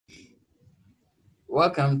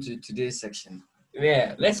Welcome to today's section.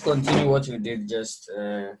 Yeah, let's continue what we did just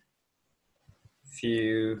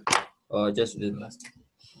just did last time.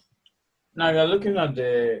 Now we are looking at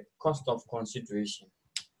the cost of consideration.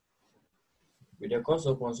 With the cost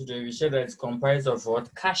of consideration, we said that it's comprised of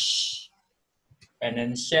what? Cash and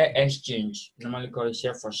then share exchange, normally called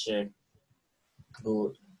share for share.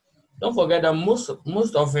 Good. Don't forget that most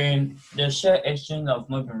often the share exchange has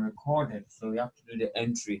not been recorded, so we have to do the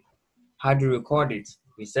entry. How do you record it?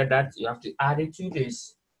 We said that you have to add it to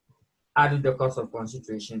this, add it to the cost of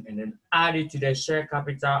consideration, and then add it to the share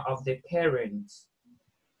capital of the parent.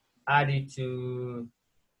 Add it to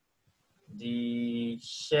the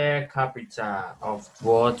share capital of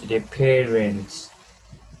what? The parent.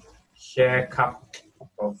 Share cap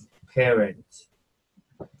of parent.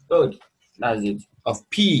 Good. That's it. Of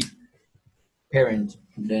P parent.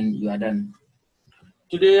 Then you are done.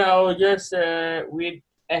 Today I will just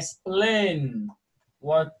explain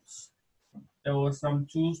what there was some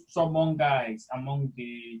two stubborn guys among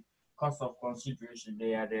the cost of consideration.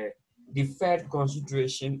 They are the deferred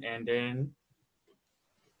consideration and then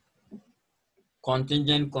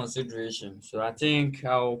contingent consideration. So I think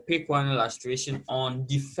I'll pick one illustration on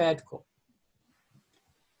deferred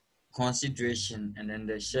consideration and then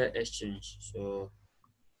the share exchange. So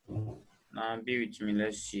now be with me.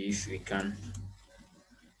 Let's see if we can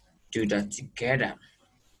do that together.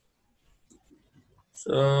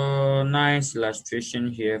 So nice illustration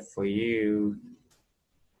here for you.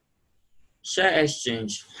 Share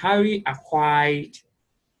exchange. Harry acquired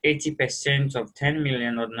 80% of 10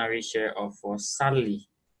 million ordinary share of Sally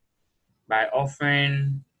by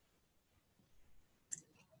offering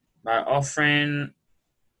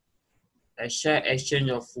a share exchange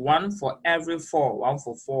of 1 for every 4, 1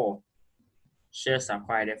 for 4 shares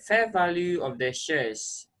acquired. The fair value of the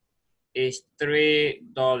shares is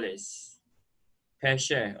 $3 per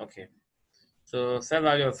share. Okay. So fair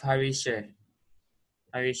value of Harry's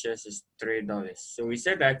shares is $3. So we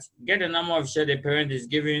said that get the number of shares the parent is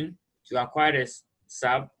given to acquire the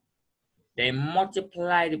sub, then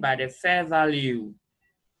multiply it by the fair value,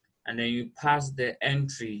 and then you pass the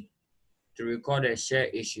entry to record a share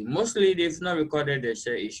issue. Mostly they've not recorded the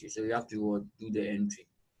share issue, so you have to do the entry.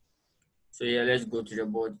 So yeah, let's go to the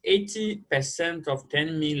board. 80% of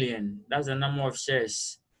 10 million, that's the number of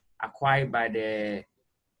shares acquired by the,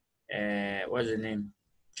 what's the name?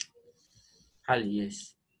 Harry,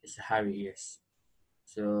 yes. It's Harry, yes.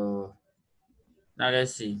 So now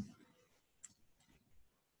let's see.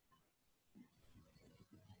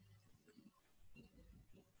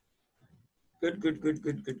 Good.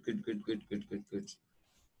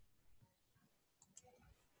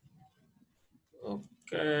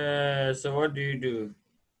 Okay, so what do you do?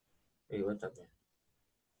 Wait, what happened?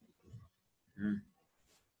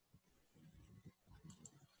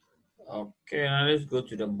 Okay, now let's go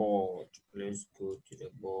to the board. Let's go to the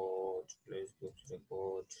board. Let's go to the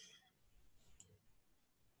board.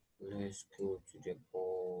 Let's go to the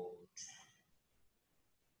board.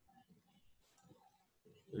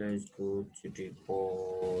 Let's go to the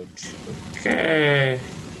board. Okay.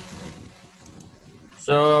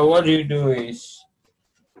 So what you do is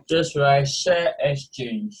just write share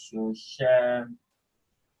exchange. So share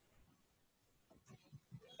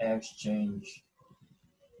exchange.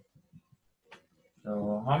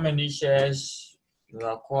 So how many shares you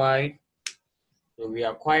acquired? So we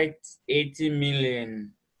acquired 80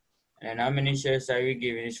 million. And how many shares are we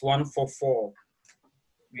giving? It's 1 for 4.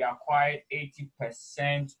 We acquired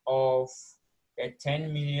 80% of the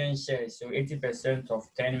 10 million shares. So 80% of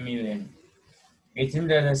 10 million. It means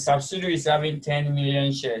that the subsidiary is having 10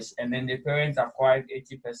 million shares, and then the parent acquired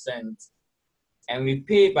 80%. And we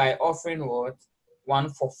pay by offering what? 1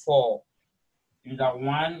 for 4. You got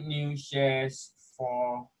 1 new shares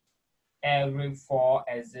for every 4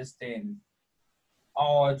 existing.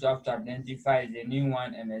 All you have to identify is the new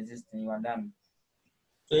one and existing. You are done.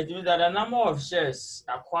 So it means that the number of shares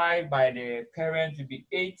acquired by the parent will be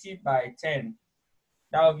 80 by 10.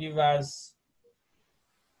 That will give us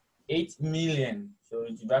 8 million. So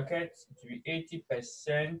in bracket, it will be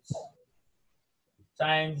 80%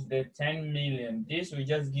 times the 10 million. This will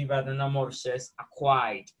just give us the number of shares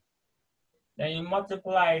acquired. Then you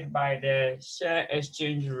multiply it by the share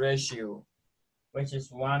exchange ratio, which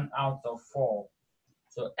is 1 out of 4.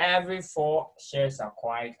 So every 4 shares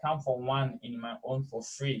acquired, count for 1 in my own for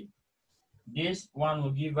free. This one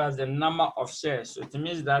will give us the number of shares. So it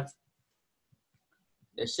means that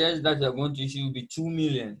the shares that you're going to issue will be 2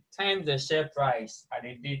 million times the share price at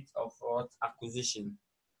the date of acquisition.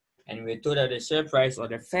 And we're told that the share price or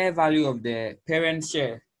the fair value of the parent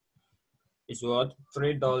share is what?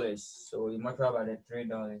 $3. So we multiply by the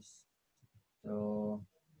 $3. So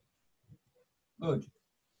good.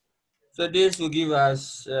 So this will give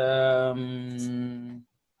us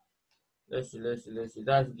let's see.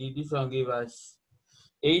 This one give us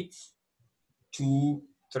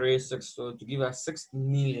 8,236. So to give us 6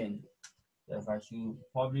 million. So if I should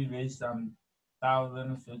probably raise some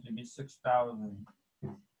thousands, so it will be 6,000.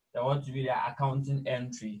 That want to be the accounting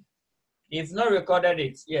entry. If not recorded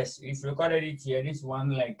it, yes, if recorded it here, this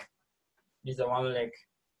one leg. This is the one leg.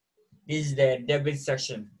 This is the debit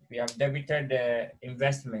section. We have debited the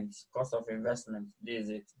investment, cost of investment. This is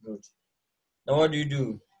it. Good. Now what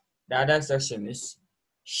do? The other section is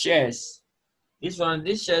shares.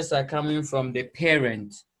 These shares are coming from the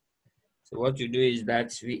parent. So what you do is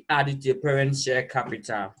that we add it to parent share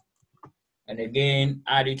capital. And again,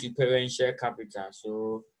 add it to parent share capital.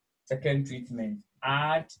 So second treatment,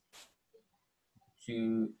 add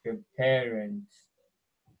to the parent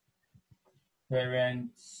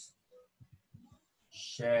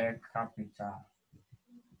share capital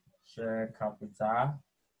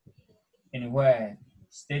in where?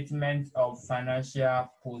 Statement of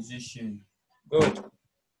financial position. Good.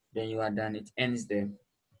 Then you are done. It ends there.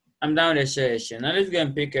 I'm done with the share. Now let's go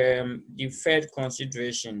and pick deferred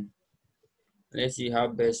consideration. Let's see how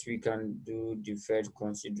best we can do deferred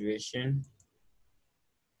consideration.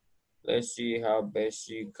 Let's see how best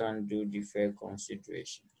you can do deferred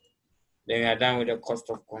consideration. Then we are done with the cost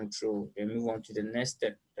of control. Then move on to the next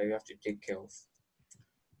step that you have to take care of.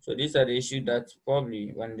 So these are the issues that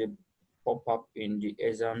probably when they pop up in the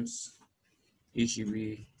exams, you should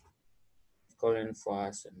be calling for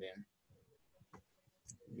us and then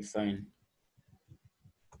be fine.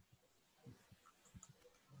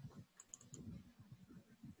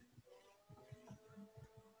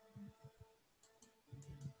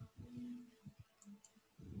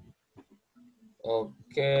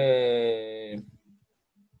 Okay.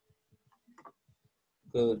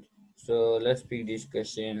 Good. So let's pick this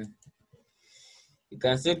question. You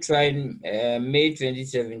can still try May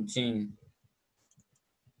 2017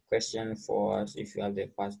 question for us if you have the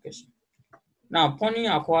past question. Now, Pony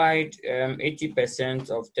acquired 80%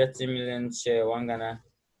 of 30 million share $1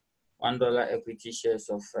 equity shares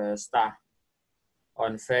of Star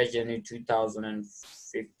on 1st January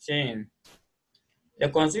 2015. The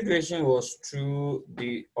consideration was through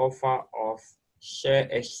the offer of share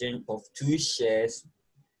exchange of 2 shares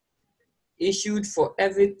issued for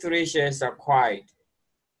every 3 shares acquired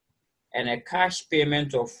and a cash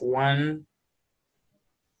payment of $1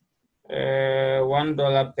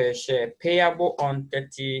 per share payable on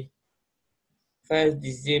 31st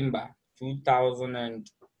December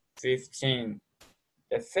 2015.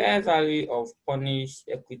 The fair value of Pony's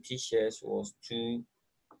equity shares was $2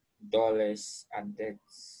 at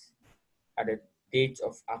the date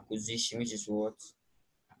of acquisition, which is what?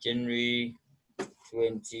 January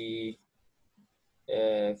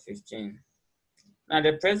 2015. Now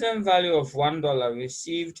the present value of $1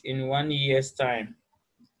 received in 1 year's time.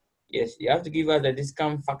 Yes, you have to give us the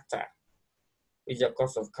discount factor, which is the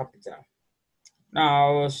cost of capital. Now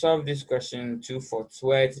I will solve this question 2/4,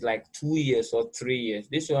 where it's like 2 years or 3 years.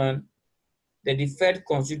 This one, the deferred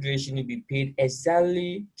consideration will be paid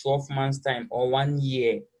exactly 12 months time or 1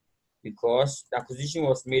 year, because the acquisition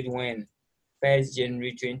was made when 1st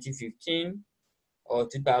January 2015 or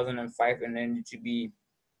 2005, and then it will be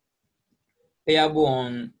payable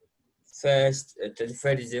on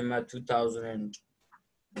 31st December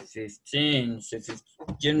 2015. So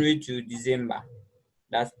January to December,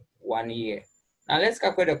 that's 1 year. Now let's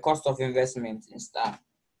calculate the cost of investment in Star.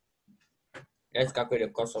 Let's calculate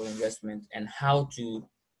the cost of investment and how to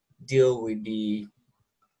deal with the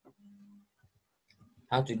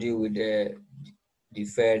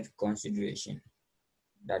deferred consideration.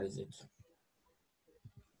 That is it.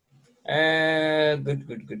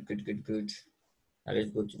 Good.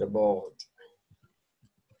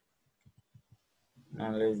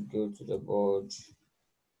 Now let's go to the board.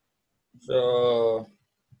 So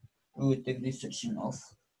we will take this section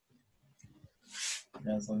off.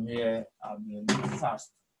 Then from here, I'll be a bit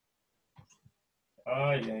fast.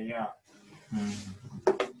 Oh, yeah.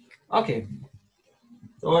 Okay.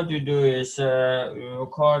 So what you do is we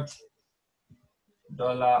record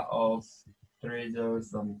dollar of 3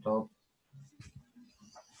 zeros from top.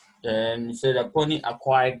 Then you say the Pony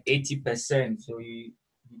acquired 80%. So you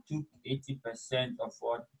took 80% of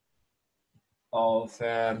what? Of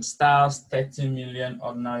Star's 30 million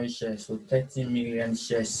ordinary shares. So 30 million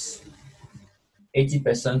shares.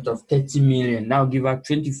 80% of 30 million. Now give her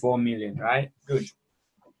 24 million, right? Good.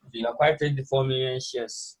 So you acquired 24 million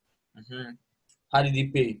shares. How did he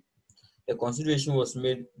pay? the consideration was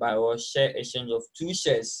made by our share exchange of 2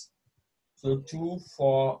 shares. So 2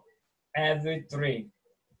 for every 3.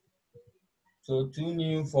 So 2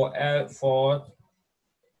 new for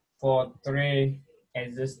 3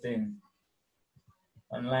 existing.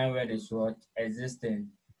 Online where is what existing.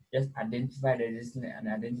 Just identify the existing and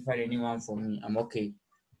identify the new one for me. I'm okay.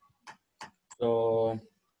 So,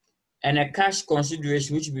 and a cash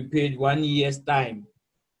consideration which will be paid 1 year's time.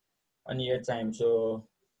 1 year time. So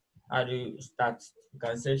how do you start? You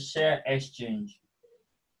can say share exchange.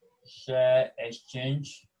 Share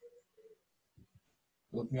exchange.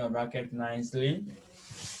 Open your bracket nicely.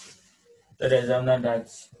 So the examiner that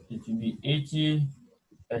it will be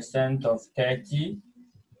 80% of 30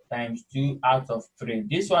 times 2 out of 3.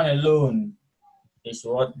 This one alone is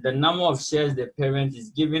what the number of shares the parent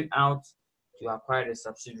is giving out to acquire the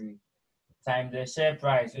subsidiary times the share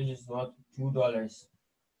price, which is what $2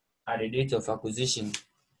 at the date of acquisition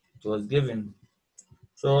it was given.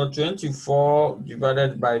 So 24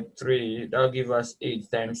 divided by 3, that will give us 8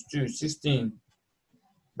 times 2, 16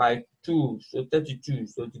 by 2, so 32.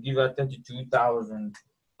 So to give us 32,000.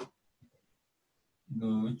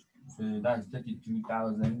 Good. So that's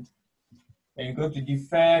 32,000. Then you go to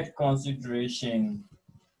deferred consideration.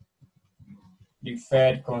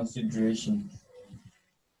 Deferred consideration.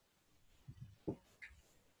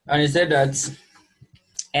 And it said that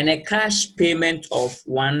and a cash payment of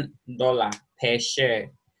 $1 per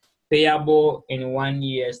share payable in 1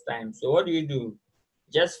 year's time. So what do?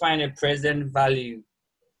 Just find a present value.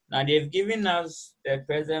 Now they've given us the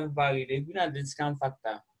present value. They've given us the discount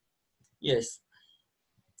factor. Yes.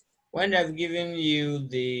 When they've given you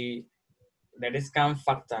the discount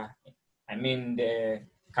factor, I mean the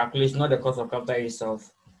calculation, not the cost of capital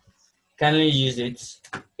itself, kindly use it.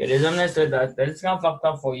 Okay, the examiner said that the discount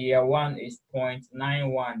factor for year 1 is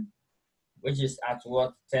 0.91, which is at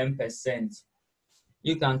what? 10%.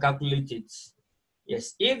 You can calculate it.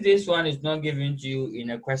 Yes, if this one is not given to you in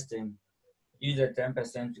a question, use the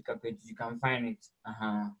 10% to calculate it. You can find it.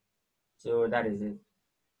 So that is it.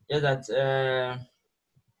 Just that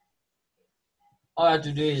all I have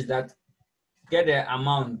to do is that get the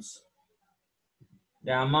amount.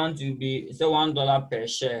 The amount will be say $1 per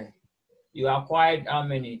share. You acquired how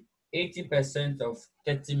many? 80% of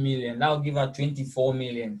 30 million. That will give us 24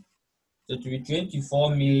 million. So to be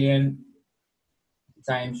 24 million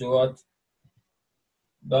times what?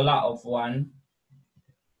 Dollar of 1.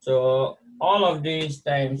 So all of these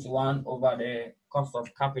times 1 over the cost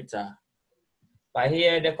of capital. But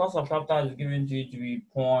here the cost of capital is given to you to be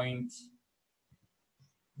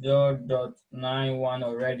 0.091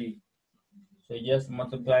 already. So you just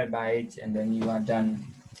multiply by it and then you are done.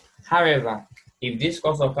 However, if this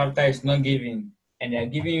cost of capital is not given and they are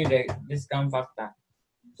giving you the discount factor,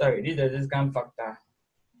 sorry, this is the discount factor,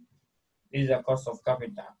 this is the cost of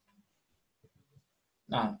capital.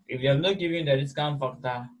 Now, if you have not given the discount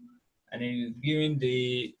factor and then you're giving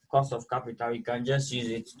the cost of capital, you can just use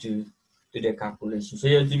it to do the calculation. So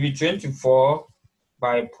you have to be 24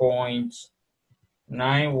 by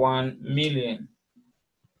 0.91 million,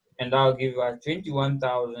 and that will give us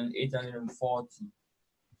 21,840.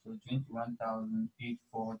 So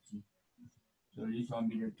 21,840. So this one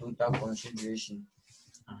be the total consideration.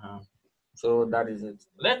 So that is it.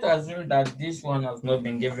 Let's assume that this one has not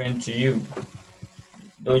been given to you.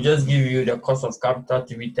 They'll just give you the cost of capital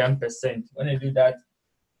to be 10%. When you do that,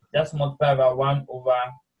 just multiply by 1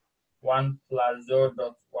 over 1 plus 0.1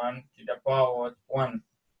 to the power of 1.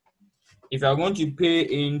 If you're going to pay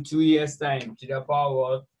in 2 years' time, to the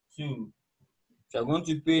power of 2. If you're going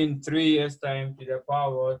to pay in 3 years' time, to the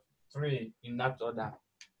power of 3, in that order.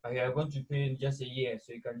 But you're going to pay in just a year,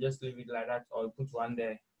 so you can just leave it like that or put 1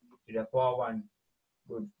 there to the power 1.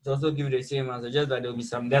 Good. It also give the same answer, just that there will be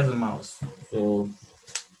some decimals. So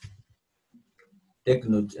take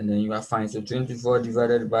note and then you are fine. So 24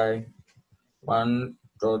 divided by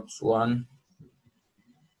 1.1,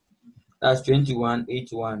 that's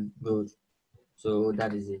 2181. Good. So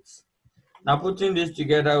that is it. Now putting this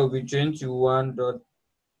together will be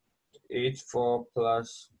 21.84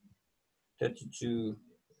 plus 32.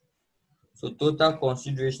 So total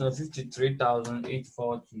consideration of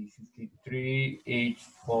 53,840.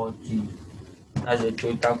 53,840. That's the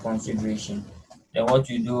total consideration. Then what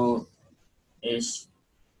you do is,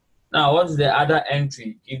 now what's the other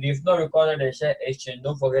entry? If they've not recorded the share exchange,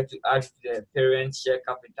 don't forget to add to the parent share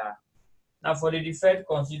capital. Now for the deferred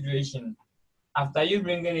consideration, after you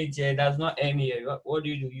bringing it here, that's not any here. What do?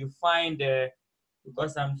 You find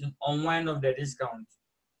because I'm to unwind of the discount.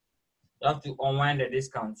 You have to unwind the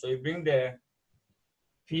discount. So you bring the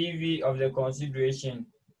PV of the consideration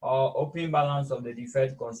or opening balance of the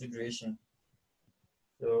deferred consideration.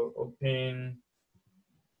 So opening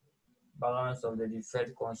balance of the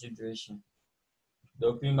deferred consideration. The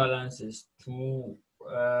opening balance is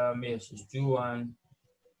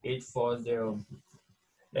 21840.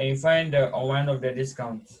 Then you find the unwind of the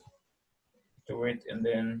discount to it, and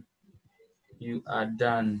then you are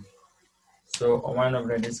done. So unwind of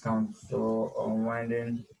the discount. So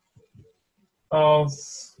unwinding of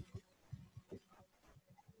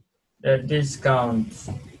the discount.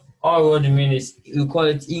 All what you mean is you call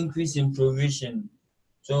it increase in provision.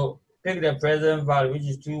 So pick the present value, which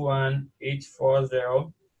is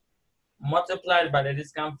 21840, multiplied by the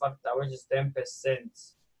discount factor, which is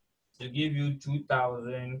 10%, to give you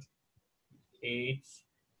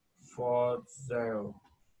 2,840.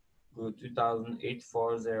 Go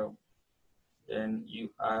 2,840. Then you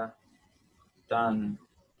are done.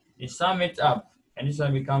 You sum it up, and this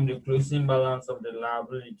one becomes the closing balance of the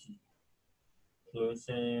liability.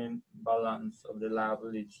 Closing balance of the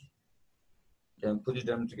liability. Then put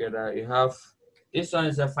them together. You have this one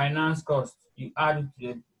is a finance cost. You add it to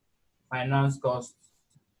the finance cost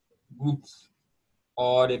group,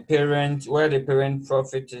 or the parent, where the parent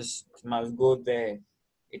profit is, must go there.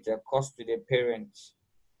 It's a cost to the parent.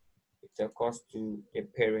 It's a cost to the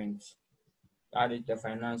parent. Add it the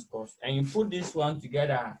finance cost, and you put this one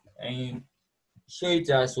together and you show it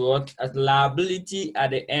as what? As liability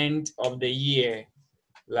at the end of the year.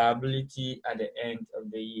 Liability at the end of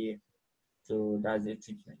the year. So that's the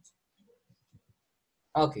treatment.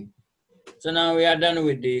 Okay. So now we are done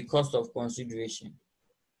with the cost of consideration.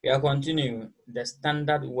 We are continuing the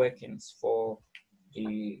standard workings for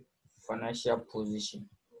the financial position.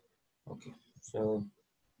 Okay. So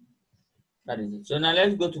that is it. So now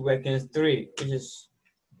let's go to workings 3, which is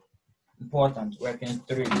important. Workings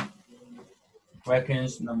 3.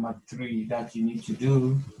 Workings number 3 that you need to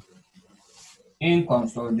do in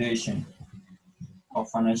consolidation of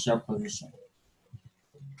financial position.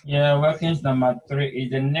 Yeah, workings number 3 is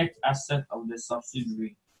the net asset of the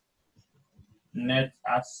subsidiary. Net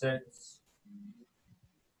assets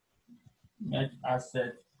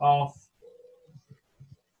of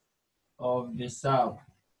the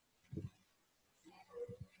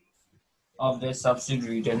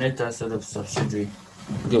subsidiary, the net asset of subsidiary.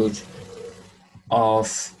 Good.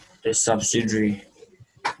 Of the subsidiary.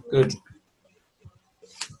 Good.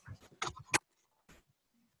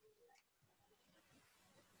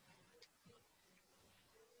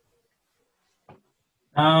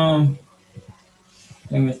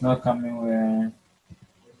 Thing is not coming where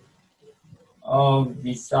of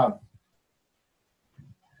the sub.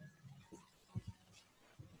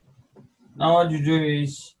 Now what you do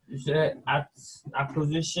is you say at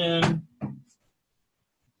acquisition.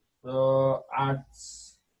 So at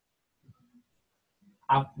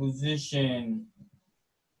acquisition,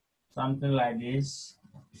 something like this.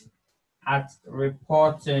 At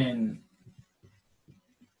reporting,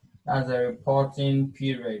 that's a reporting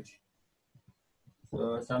period.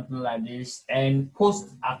 So something like this. And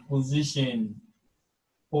post acquisition.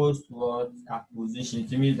 Post what? Acquisition.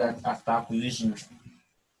 It means that after acquisition.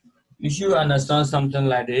 You should understand something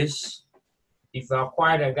like this. If you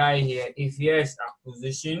acquired a guy here, if yes,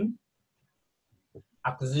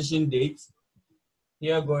 acquisition date,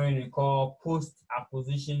 here going to call post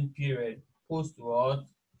acquisition period. Post what?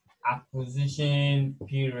 Acquisition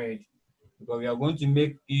period. Because we are going to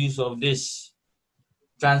make use of this.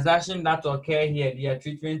 Transaction that occur here, their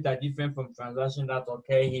treatments are different from transaction that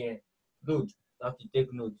occur here. Good. You have to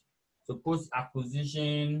take note. So post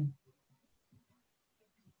acquisition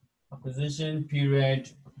period.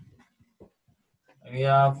 We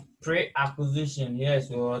have pre-acquisition.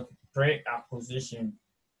 Yes, what? Pre-acquisition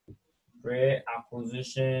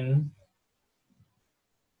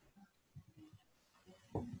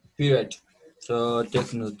period. So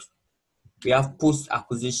take note. We have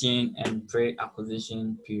post-acquisition and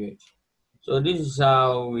pre-acquisition period. So this is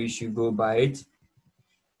how we should go by it.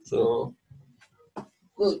 So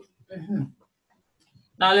good.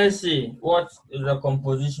 Now let's see what is the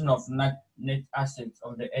composition of net assets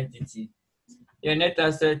of the entity. Your net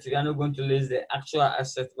asset, we are not going to list the actual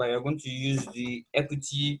asset, but you're going to use the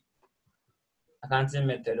equity accounting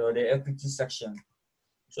method or the equity section.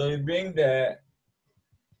 So you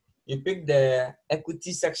pick the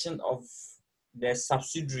equity section of the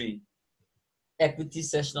subsidiary. Equity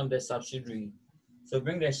section of the subsidiary. So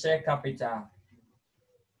bring the share capital.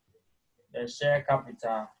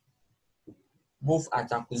 Both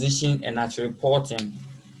at acquisition and at reporting.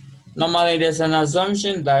 Normally, there's an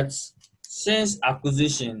assumption that since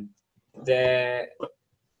acquisition, the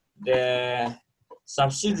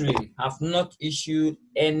subsidiary have not issued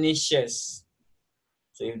any shares.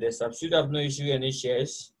 So if the subsidiary have not issued any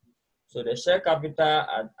shares, so the share capital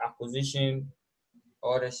at acquisition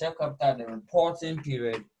or the share capital at the reporting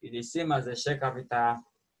period is the same as the share capital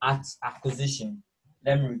at acquisition.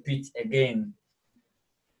 Let me repeat again.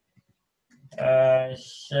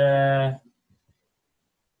 Share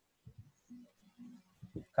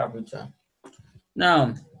capital.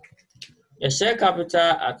 Now, the share capital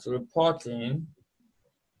at reporting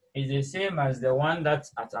is the same as the one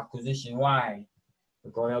that's at acquisition. Why?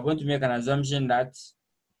 Because we are going to make an assumption that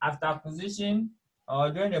after acquisition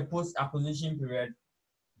or during the post-acquisition period,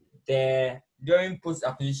 during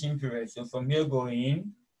post-acquisition period, so from here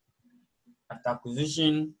going, at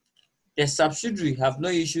acquisition, the subsidiary have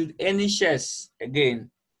not issued any shares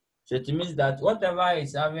again. So it means that whatever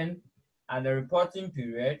is having at the reporting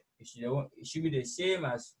period, it should be the same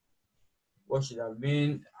as what should have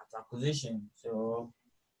been at acquisition. So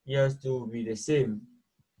here too will be the same.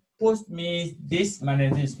 Post means this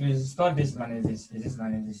minus this, please. It's not this minus this, it's this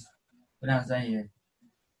minus this. What I'm saying here.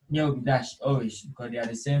 Here will be dash always because they are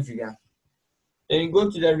the same figure. Then you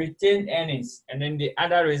go to the retained earnings and then the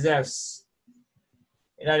other reserves.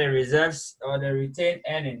 Either the reserves or the retained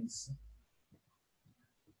earnings.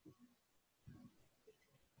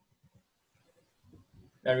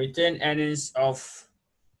 The retained earnings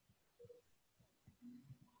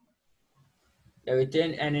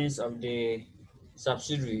of the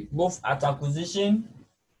subsidiary, both at acquisition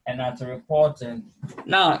and at reporting.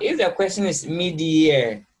 Now, if the question is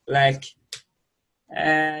mid-year, like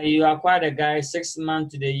you acquire the guy 6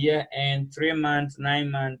 months to the year and 3 months,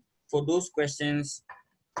 9 months, for those questions,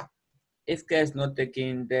 if care is not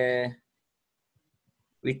taken, the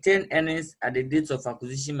retained earnings at the date of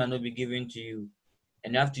acquisition might not be given to you,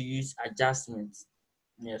 and you have to use adjustments.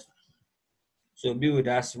 Yes. So be with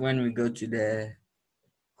us when we go to the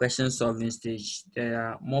question solving stage. There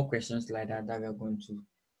are more questions like that we are going to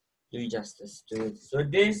do justice to it. So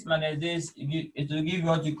this minus this, it will give you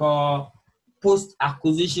what you call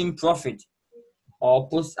post-acquisition profit or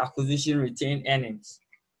post-acquisition retained earnings.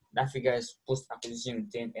 That figure is post-acquisition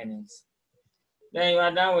retained earnings. Then you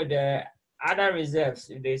are done with the other reserves.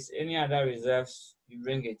 If there's any other reserves, you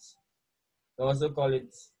bring it. You also call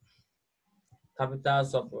it capital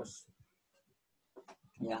surplus.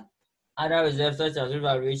 Yeah. Other reserves such as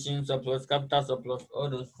revaluation surplus, capital surplus, all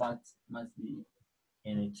those facts must be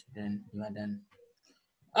in it. Then you are done.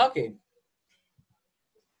 Okay.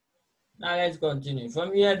 Now let's continue.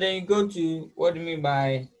 From here, then you go to what do you mean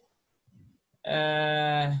by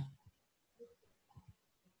fair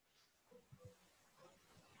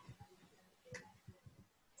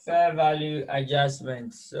value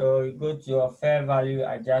adjustment. So you go to your fair value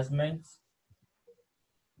adjustment.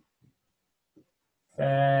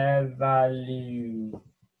 Fair value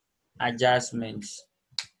adjustments.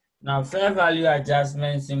 Now, fair value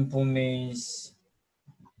adjustment simple means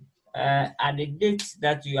at the date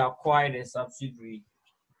that you acquired a subsidiary,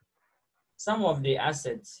 some of the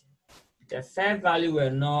assets, the fair value were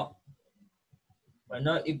not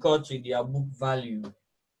equal to their book value.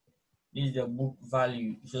 This is the book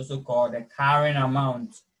value. It's also called the carrying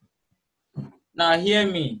amount. Now, hear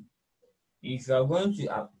me. If you are going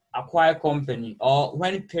to acquire company or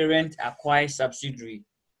when parent acquires subsidiary,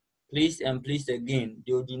 please and please again,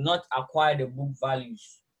 they do not acquire the book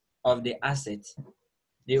values of the asset.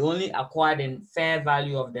 They only acquire the fair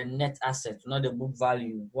value of the net asset, not the book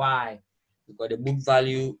value. Why? Because the book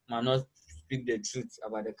value might not speak the truth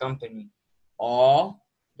about the company, or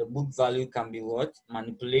the book value can be what?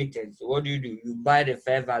 Manipulated. So what do? You buy the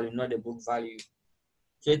fair value, not the book value.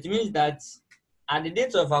 So it means that at the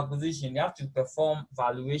date of acquisition, you have to perform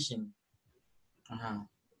valuation.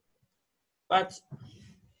 But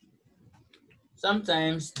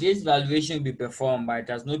sometimes this valuation will be performed, but it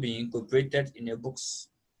has not been incorporated in the books.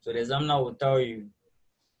 So the examiner will tell you.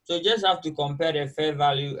 So you just have to compare the fair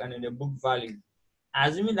value and the book value.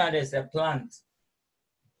 Assuming that there's a plant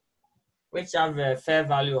which have a fair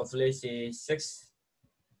value of, let's say,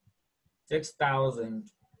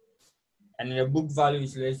 6,000, and the book value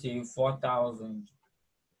is, let's say, 4,000.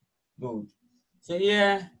 Good. So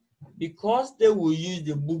here, because they will use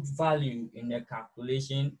the book value in the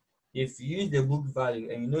calculation, if you use the book value,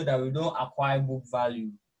 and you know that we don't acquire book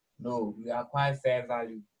value, no, we acquire fair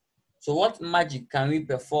value. So what magic can we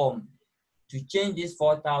perform to change this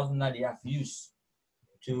 4,000 that they have used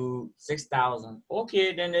to 6,000?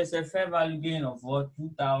 Okay, then there's a fair value gain of what?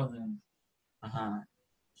 2,000.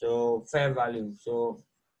 So fair value. So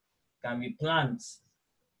can be plants.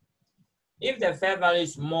 If the fair value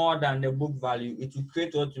is more than the book value, it will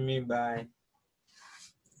create what you mean by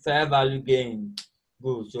fair value gain.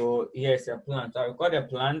 Good. So here's a plant. So I record a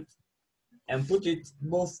plant and put it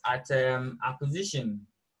both at acquisition,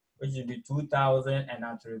 which will be 2,000, and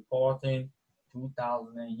at reporting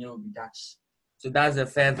 2,000, and here will be dash. So that's the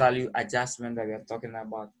fair value adjustment that we are talking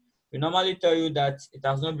about. We normally tell you that it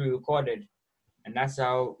has not been recorded, and that's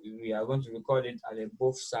how we are going to record it at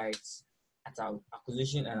both sides, at our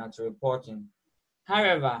acquisition and at reporting.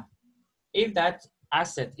 However, if that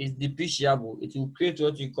asset is depreciable, it will create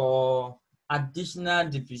what we call additional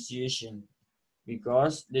depreciation,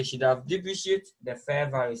 because they should have depreciated the fair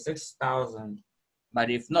value 6,000, but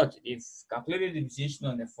if not, if calculated depreciation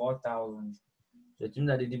on the 4,000. So it means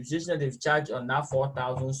that the depreciation that they've charged on that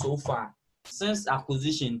 4,000 so far since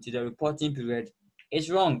acquisition to the reporting period is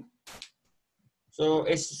wrong. So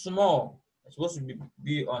it's small. It's supposed to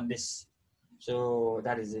be on this. So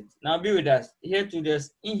that is it. Now be with us. Here too,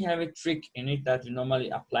 there's inherent trick in it that you normally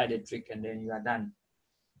apply the trick and then you are done.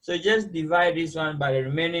 So just divide this one by the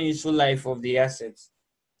remaining useful life of the assets.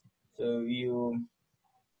 So you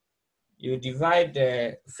divide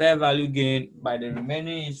the fair value gain by the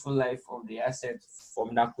remaining useful life of the asset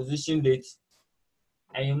from the acquisition date,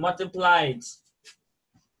 and you multiply it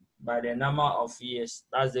by the number of years.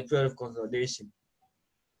 That's the period of consolidation.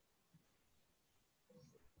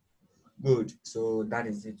 Good. So that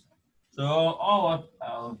is it. So all what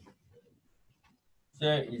I'll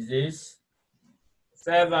say is this: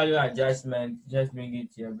 fair value adjustment. Just bring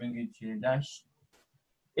it here, dash.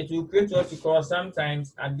 It will create what we call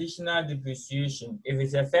sometimes additional depreciation. If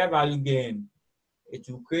it's a fair value gain, it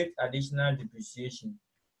will create additional depreciation.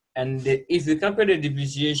 And if you calculate the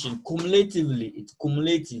depreciation cumulatively, it's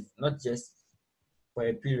cumulative, not just for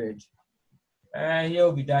a period. Here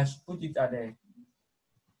will be dash. Put it at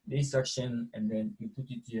this section, and then you put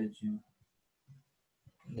it here too.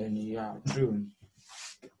 Then you are through.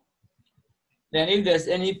 Then if there's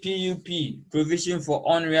any PUP, provision for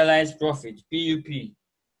unrealized profit, PUP,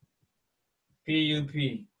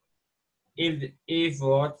 if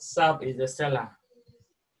what sub is the seller,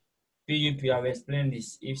 PUP, I've explained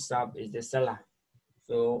this. If sub is the seller,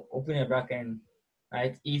 so open a bracket and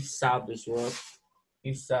write if sub is what?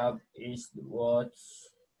 If sub is what?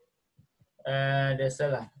 The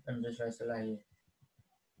seller. Let me just write seller here.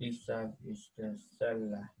 If sub is the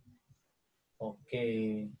seller.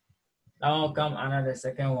 Okay. Now come another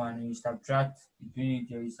second one. You subtract between it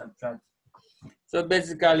here. You subtract. So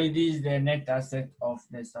basically, this is the net asset of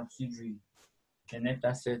the subsidiary. The net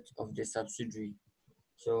asset of the subsidiary.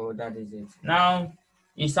 So that is it. Now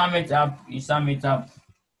you sum it up.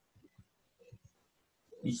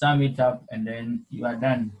 And then you are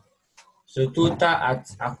done. So total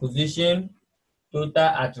at acquisition, total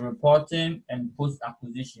at reporting, and post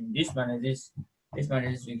acquisition. This one is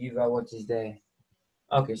will give out what is there.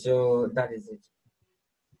 Okay, so that is it.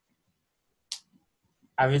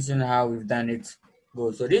 Have you seen how we've done it?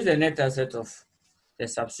 Good. So this is the net asset of the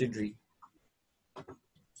subsidiary.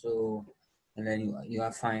 So, and then you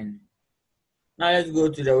are fine. Now let's go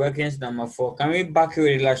to the workings number 4. Can we back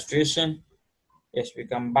with illustration? Yes, we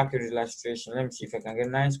can back with illustration. Let me see if I can get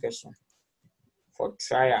 9th question for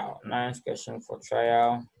trial. 9th question for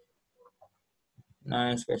trial.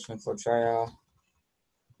 9th question for trial.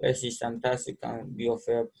 Let's see some tasks can be of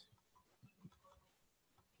help.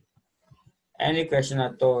 Any question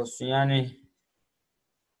at all, Sunyani?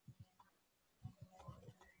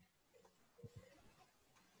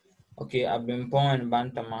 Okay, I've been pouring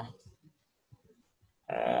Bantama.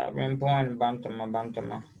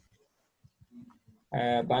 Bantama.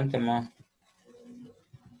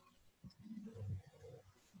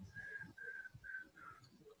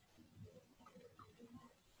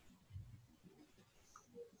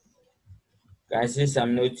 I see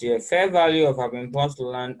some notes here. Fair value of Abimpon's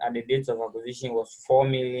land at the date of acquisition was 4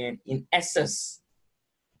 million in excess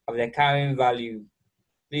of the carrying value.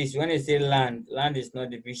 Please, when they say land is not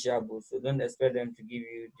depreciable, so don't expect them to give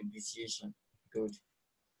you depreciation. Good.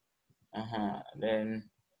 Then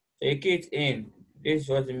take it in. This is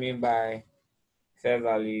what you mean by fair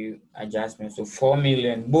value adjustment. So 4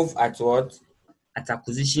 million, both at what? At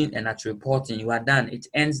acquisition and at reporting. You are done. It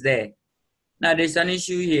ends there. Now there's an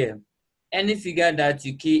issue here. Any figure that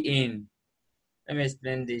you key in, let me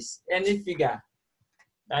explain this. Any figure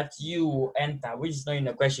that you enter, which is not in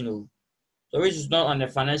the question, so which is not on the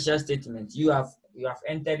financial statement, you have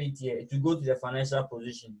entered it here. It will go to the financial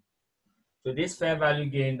position. So this fair value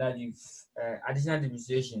gain that you've additional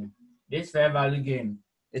depreciation, this fair value gain,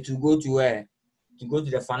 it will go to where? To go to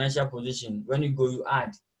the financial position. When you go, you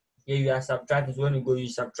add. Here you are subtracting. So when you go, you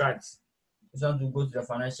subtract. This one will go to the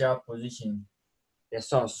financial position, the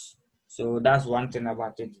source. So that's one thing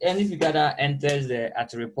about it. Any figure that enters there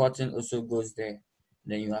at reporting also goes there.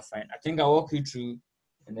 then you are fine. I think I'll walk you through,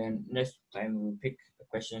 and then next time we'll pick the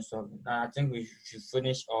question solving. Now I think we should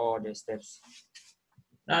finish all the steps.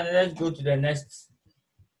 Now let's go to the next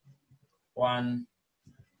one.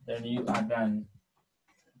 Then you are done.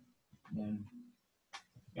 Then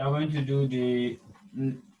you are going to do the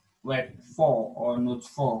work 4 or note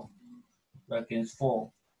 4. Workings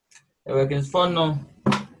 4. The workings 4 now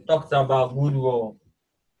talks about goodwill.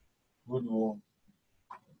 Goodwill.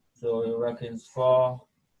 So the workings 4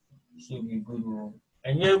 should be goodwill.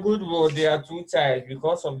 And here goodwill, there are two types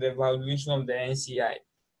because of the valuation of the NCI.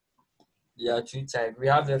 There are two types. We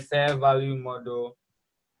have the fair value model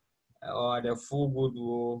or the full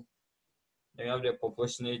goodwill. Then we have the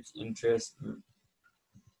proportionate interest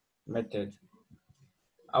method.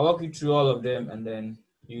 I'll walk you through all of them and then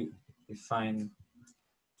you define.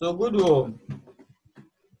 So goodwill,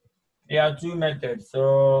 there are two methods.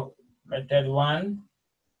 So method 1,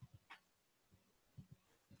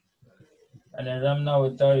 and the examiner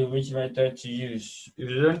will tell you which method to use. If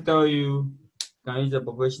they don't tell you, you can use the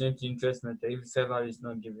proportionate interest method if fair value is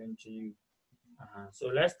not given to you. So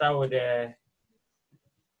let's start with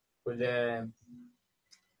the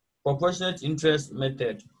proportionate interest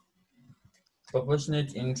method.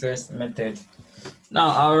 Proportionate interest method. Now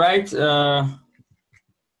I'll write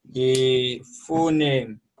the full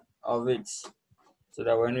name of it so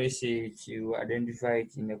that when we see it, you identify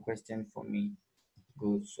it in the question for me.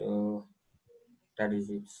 Good. So that is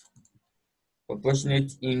it.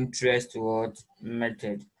 Proportionate interest what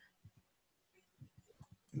method.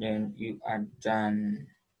 Then you are done.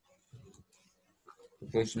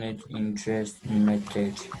 Proportionate interest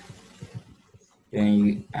method. Then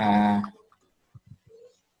you are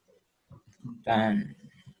done.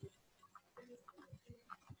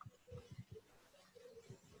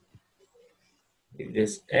 If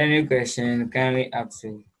there's any question, kindly ask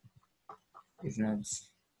it. If not,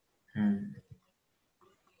 then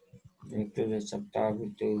close the chapter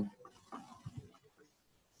with you.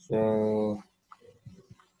 So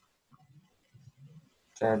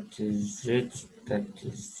that is it. That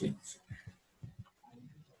is it.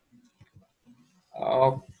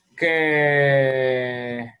 Okay.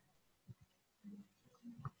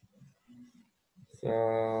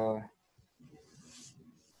 So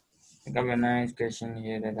I have a nice question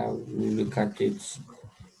here that I will look at it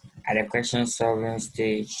at the question solving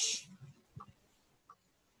stage.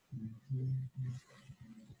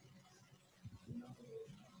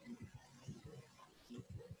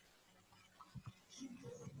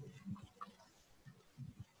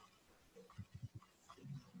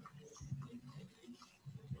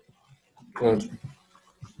 Good.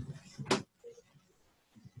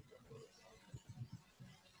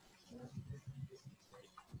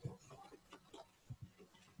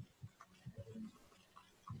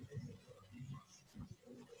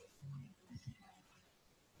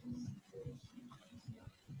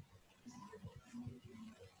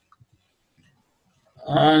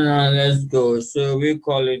 Let's go. So we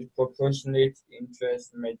call it proportionate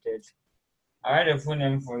interest method. I write a full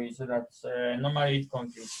name for you so that normally it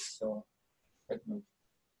confuses. So take note.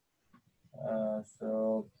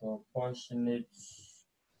 So proportionate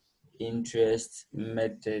interest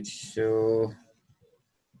method. So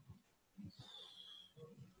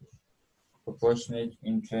proportionate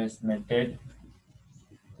interest method.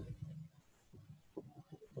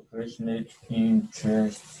 Proportionate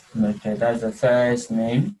interest method. That's the first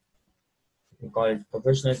name. We call it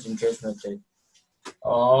proportionate interest method.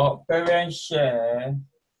 Or parent share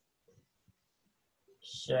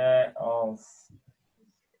of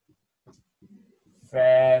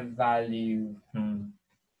fair value.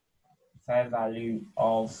 Fair value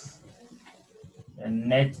of the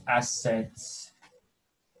net assets.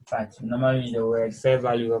 In fact, normally use the word fair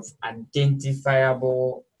value of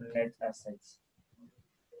identifiable net assets.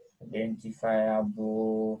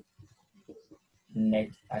 Identifiable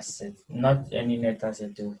net asset, not any net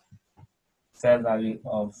asset though. Fair value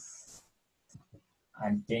of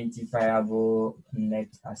identifiable net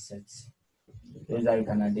assets. Those that you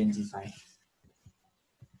can identify.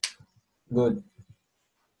 Good.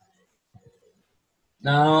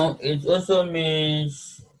 Now it also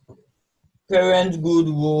means parent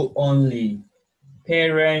goodwill only.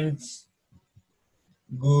 Parent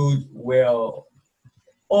goodwill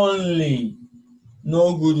only.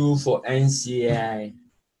 No goodwill for NCI.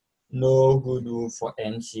 No goodwill for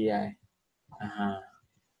NCI.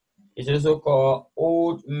 It's also called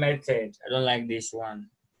old method. I don't like this one.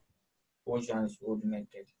 Which one is old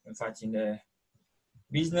method? In fact, in the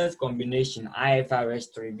business combination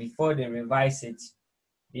IFRS 3, before they revised it,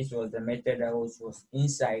 this was the method that was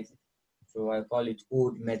inside. So I call it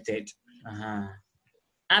old method.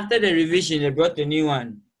 After the revision, they brought a new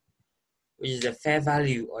one, which is the fair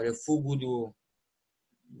value or the full goodwill.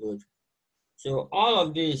 Good. So all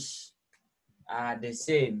of these are the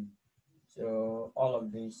same. So all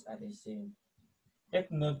of these are the same. Take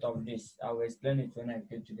note of this. I will explain it when I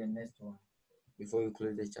get to the next one before we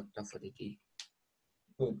close the chapter for the day.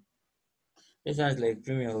 Good. This one is like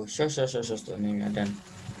premium. Short story. You're done.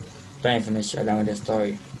 Time finish. You're done with the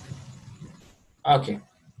story. Okay.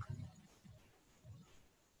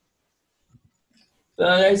 So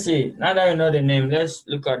let's see. Now that we know the name, let's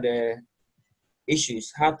look at the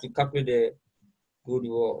issues. How to calculate the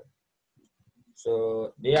goodwill.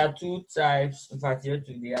 So there are two types. In fact, there are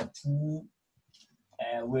two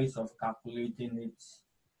ways of calculating it.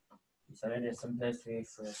 Select the simplest way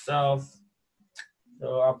for yourself.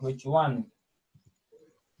 So approach one,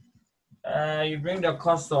 you bring the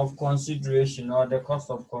cost of consideration or the cost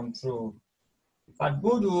of control. But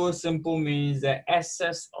goodwill simple means the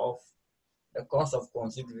excess of the cost of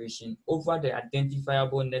consideration over the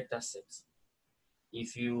identifiable net assets.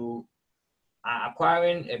 If you are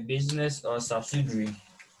acquiring a business or subsidiary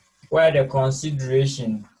where the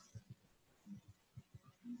consideration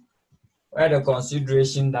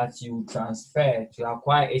that you transfer to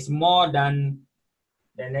acquire is more than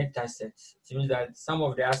the net assets, it means that some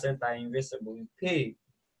of the assets are invisible. You pay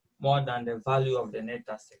more than the value of the net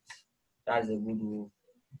assets. That's a goodwill.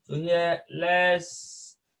 So here,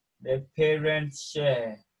 the parent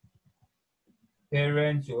share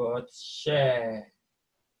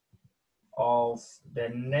of the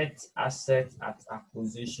net asset at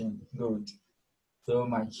acquisition. Good. So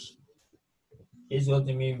much. This is what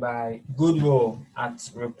we mean by goodwill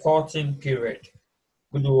at reporting period.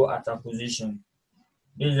 Goodwill at acquisition.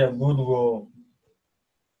 This is a goodwill.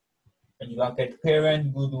 And you can get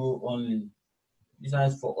parent goodwill only. This one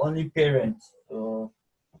is for only parent. So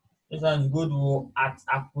this one is goodwill at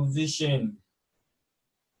acquisition.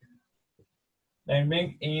 Then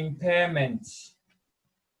make impairment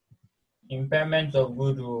of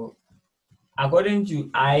goodwill. According to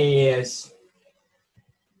IAS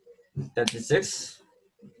 36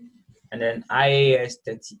 and then IAS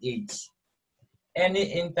 38,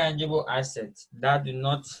 any intangible asset that do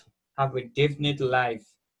not have a definite life,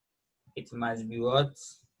 it must be what?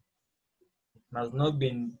 Must not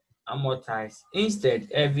be amortized. Instead,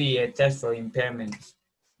 every year test for impairment.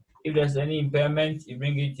 If there's any impairment, you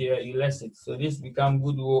bring it here, you less it. So this become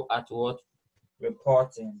goodwill at what?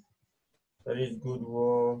 Reporting. So this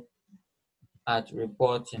goodwill at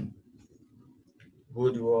reporting.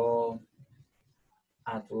 Goodwill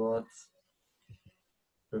at what?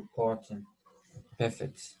 Reporting.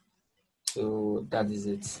 Perfect. So that is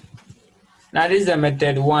it. Now this is the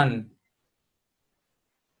method one.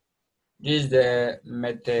 This is the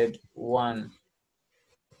method one.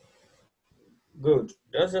 Good.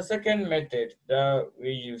 There's a second method that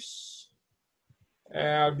we use.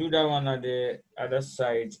 I'll do that one at the other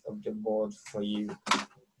side of the board for you.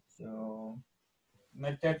 So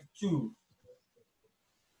method two.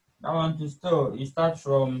 That one to store. You start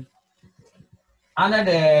from under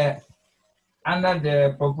the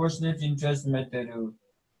proportionate interest method.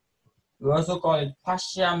 We also call it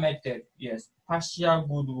partial method. Yes, partial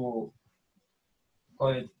goodwill. Call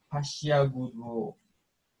it partial goodwill.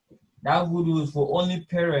 That goodwill is for only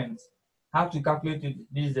parents. How to calculate it?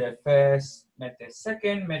 This is the first method.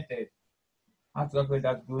 Second method, how to calculate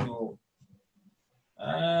that goodwill.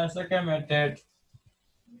 Second method,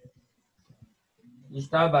 you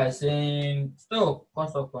start by saying still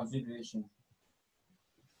cost of consideration.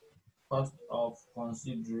 Cost of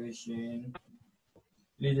consideration.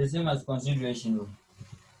 It's the same as consideration.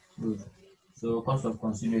 Good. So cost of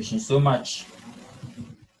consideration, so much.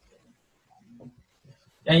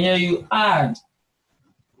 And here you add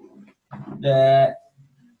the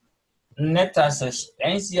net asset,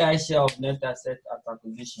 NCI share of net asset at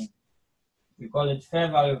acquisition. We call it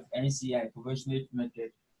fair value of NCI, proportionate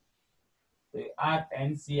method. So you add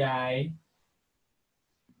NCI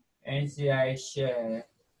share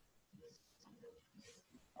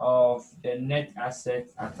of the net asset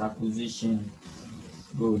at acquisition.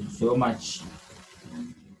 Good, so much.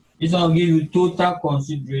 This one will give you total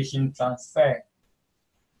consideration transfer.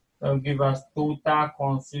 So give us total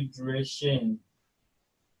consideration.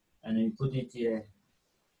 And you put it here.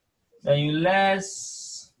 Then you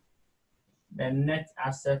less the net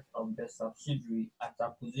asset of the subsidiary at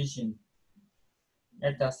acquisition.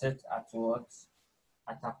 Net asset at what?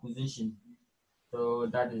 At acquisition. So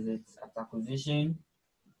that is it. At acquisition,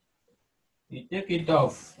 you take it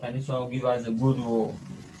off, and this one will give us a goodwill.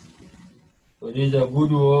 So this is a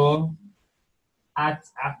goodwill at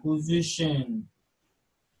acquisition.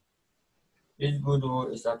 This goodwill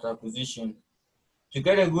is at acquisition. To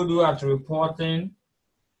get a goodwill at reporting,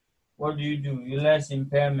 what do? You less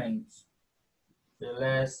impairment. The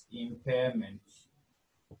less impairment.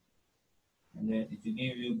 And then it will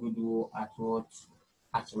give you goodwill at what?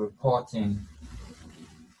 At reporting.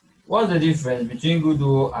 What's the difference between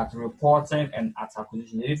goodwill at reporting and at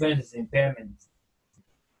acquisition? The difference is impairment.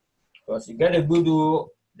 Because you get a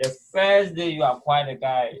goodwill, the first day you acquire the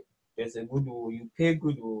guy, there's a goodwill, you pay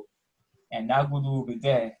goodwill, and that goodwill will be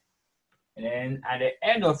there. And then at the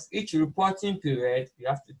end of each reporting period, you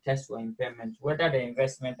have to test for impairment, whether the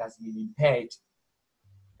investment has been impaired.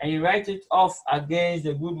 And you write it off against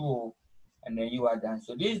the goodwill, and then you are done.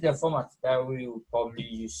 So this is the format that we will probably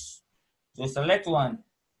use. So select one.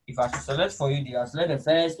 If I should select for you, I'll select the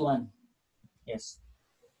first one. Yes,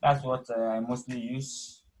 that's what I mostly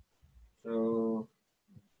use. So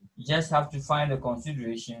you just have to find the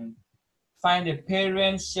consideration, find the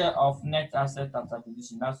parent share of net asset at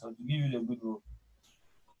acquisition. That's what to give you the goodwill.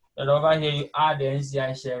 Then over here you add the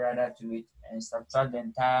NCI share rather to it and subtract the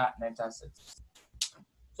entire net asset.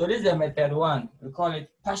 So this is the method one. We call it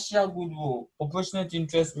partial goodwill, proportionate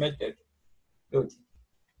interest method. Good.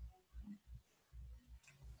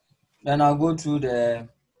 Then I'll go through the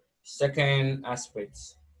second aspect.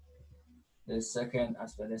 The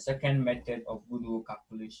second method of goodwill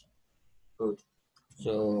calculation. Good.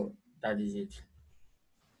 So that is it.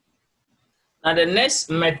 Now the next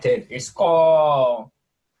method is called,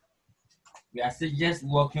 we are still just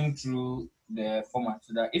walking through the format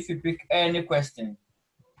so that if you pick any question,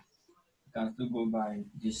 you can still go by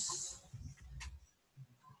this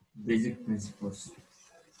basic principles.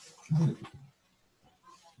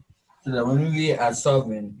 So that when we are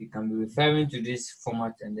solving, you can be referring to this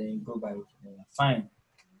format and then you go by it. Fine.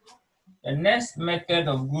 The next method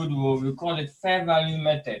of goodwill, we call it fair value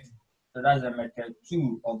method. So that's the method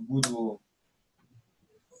 2 of goodwill.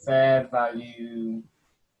 Fair value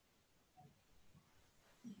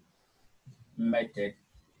method.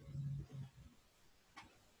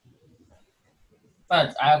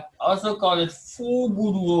 But I also call it full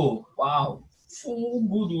goodwill. Wow, full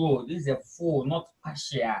goodwill. This is a full, not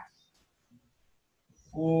partial.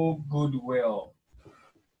 Full goodwill.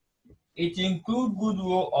 It includes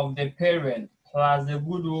goodwill of the parent plus the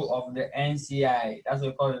goodwill of the NCI. That's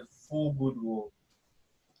what we call it full goodwill.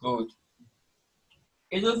 Good.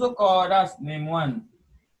 It's also called, that's name 1.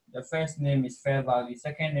 The first name is fair value.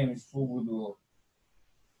 Second name is full goodwill.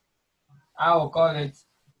 I will call it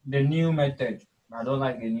the new method. I don't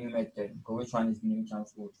like the new method because which one is new? Which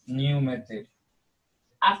one's good? New method.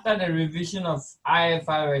 After the revision of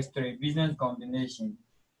IFRS 3 business combination,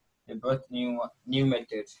 they brought new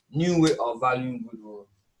method, new way of valuing goodwill.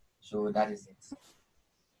 So that is it.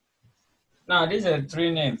 Now these are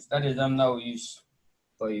 3 names that is I'm now use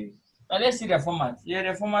for you. Now let's see the format. Yeah,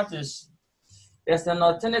 the format is, there's an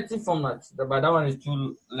alternative format, but that one is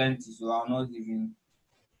too lengthy, so I'll not even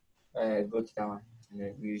go to that one. And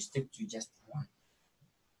then we stick to just one,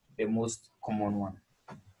 the most common one.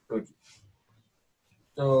 Good.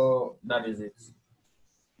 So that is it.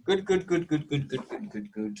 Good.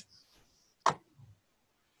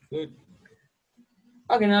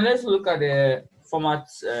 Okay, now let's look at the format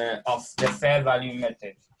of the fair value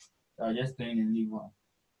method. So I'm just going to leave one.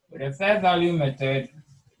 With the fair value method,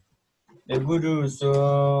 the goodwill is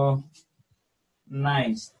so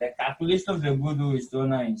nice. The calculation of the goodwill is so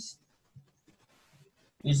nice.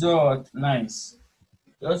 It's so nice.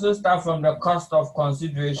 You also start from the cost of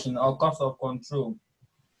consideration or cost of control.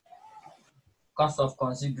 Cost of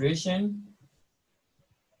consideration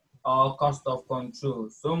or cost of control.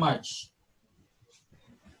 So much.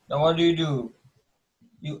 Then what do?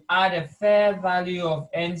 You add a fair value of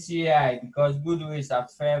NCI because goodwill is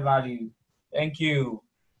at fair value. Thank you.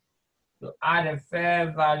 You add a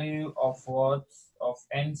fair value of what? Of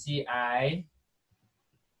NCI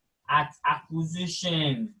at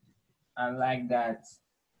acquisition. I like that.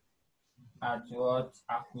 At what?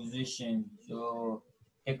 Acquisition. So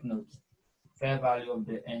take note. Fair value of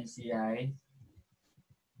the NCI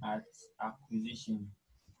at acquisition.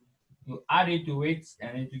 You add it to it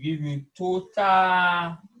and it will give you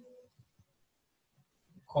total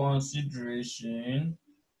consideration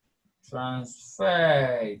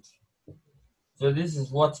transferred. So this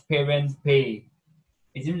is what parents pay.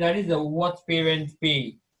 It seems that is the what parents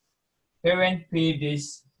pay. Parent pay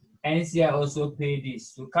this, NCI also pay this.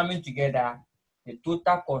 So coming together, the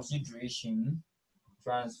total consideration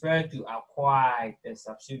transferred to acquire the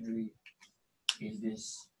subsidiary is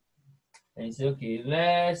this. And you say, okay,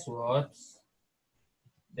 let's what?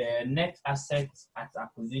 The net asset at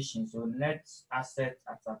acquisition. So net asset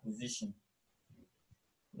at acquisition.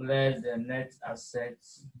 less the net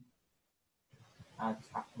assets at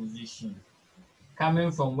acquisition.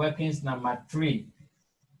 Coming from workings number 3,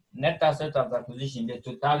 net asset at acquisition, the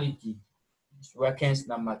totality is workings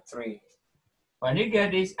number 3. When you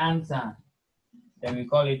get this answer, then we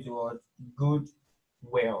call it what?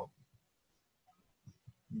 Goodwill.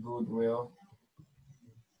 Goodwill.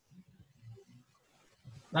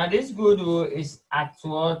 Now this goodwill is at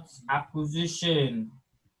what? Acquisition,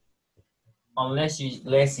 unless you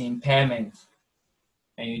less impairment,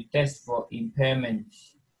 and you test for impairment.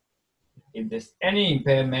 If there's any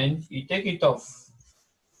impairment, you take it off.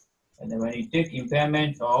 And then when you take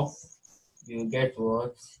impairment off, you get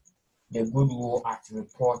what? The goodwill at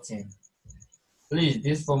reporting. Please,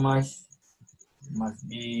 this format must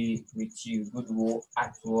be with you. Goodwill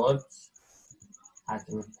at what? At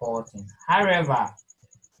reporting. However,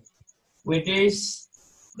 with this,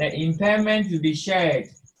 the impairment will be shared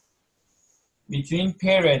between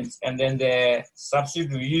parents and then the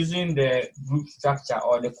subsidiary using the group structure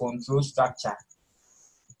or the control structure.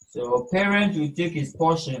 So parent will take his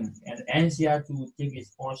portion and NCR2 will take his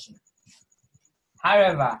portion.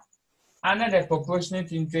 However, under the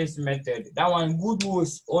proportionate interest method, that one goodwill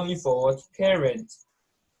is only for what? Parent.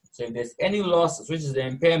 So if there's any loss, which is the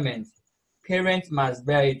impairment, parent must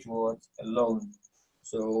bear it what? Alone.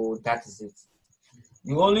 So that is it.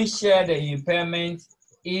 You only share the impairment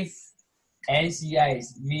if NCI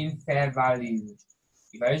is being fair valued.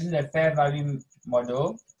 If you're using the fair value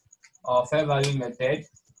model or fair value method,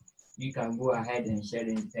 you can go ahead and share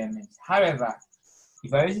the impairment. However,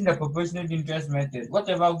 if you're using the proportionate interest method,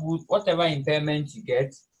 whatever impairment you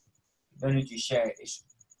get, you don't need to share it.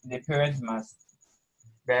 The parent must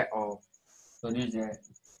bear all. So this is the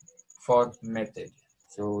fourth method.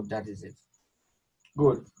 So that is it.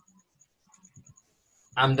 Good.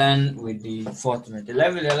 I'm done with the fourth method.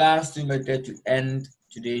 Let's do the last two methods to end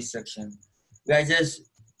today's section. We are just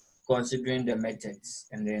considering the methods,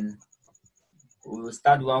 and then we will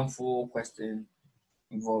start one full question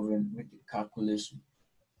involving with the calculation.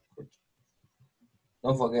 Good.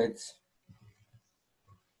 Don't forget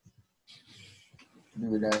to be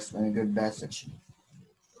with us when you get that section.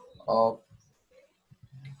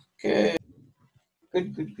 Okay.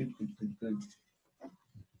 Good.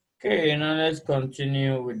 Okay, now let's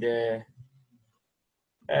continue with the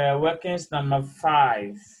workings number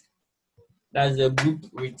 5. That's the group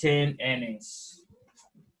retained earnings.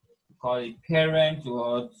 We call it parent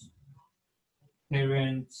what?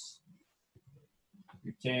 Parent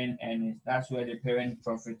retained earnings. That's where the parent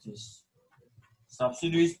profit is.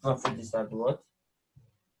 Subsidiaries profit is at what?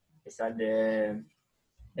 It's at the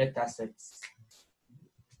net assets.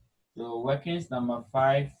 So workings number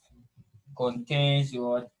 5 contains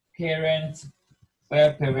what? Parent,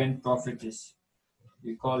 where parent profit is.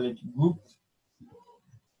 We call it group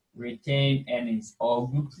retained earnings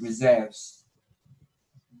or group reserves.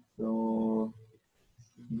 So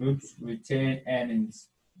groups retained earnings.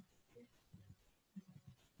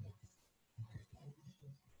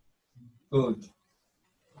 Good.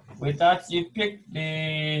 With that, you pick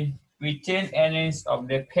the retained earnings of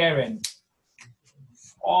the parent.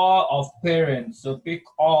 All of parents. So pick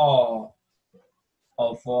all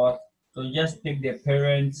of what? So just pick the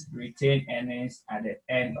parent's retained earnings at the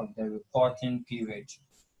end of the reporting period.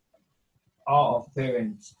 All of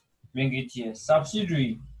parents. Bring it here.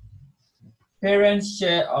 Subsidiary. Parents'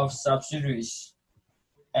 share of subsidiaries.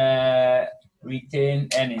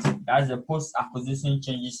 Retained earnings. That's the post-acquisition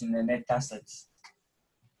changes in the net assets.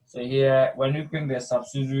 So here, when you bring the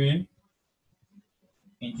subsidiary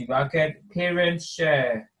into bracket, parent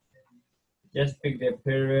share, just pick the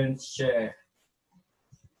parent share.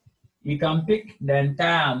 You can pick the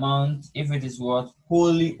entire amount if it is what?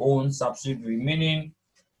 Wholly owned subsidiary, meaning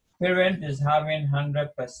parent is having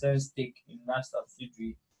 100% stake in that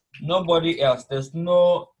subsidiary. Nobody else. There's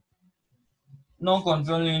no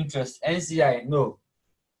non-controlling interest. NCI, no.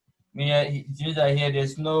 It means that here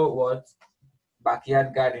there's no what?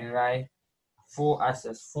 Backyard garden, right? Full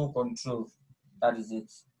access, full control. That is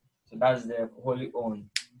it. So that's the wholly owned.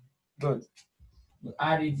 Good. You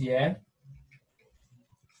add it here.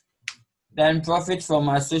 Then profit from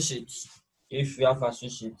associates. If you have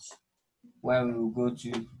associates, where we will go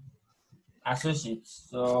to associates.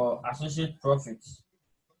 So associate profits.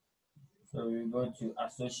 So we go to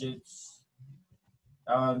associates.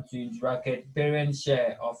 Down to bracket parent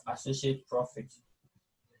share of associate profit.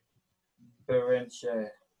 Parent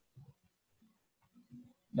share.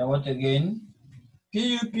 Then what again?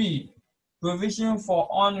 PUP, provision for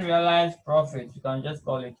unrealized profit. You can just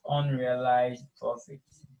call it unrealized profit.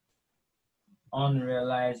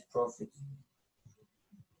 Unrealized profit.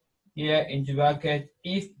 here into bracket,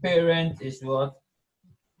 if parent is what?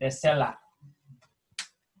 The seller.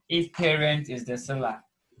 If parent is the seller.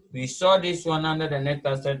 We saw this one under the net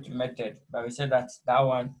asset method, but we said that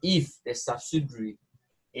one, if the subsidiary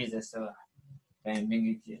is the seller, then bring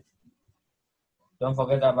it here. Don't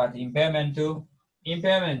forget about impairment too.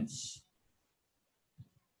 Impairments.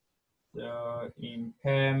 So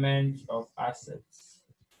impairment of assets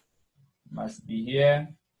must be here.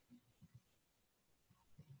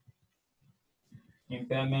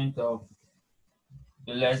 Impairment of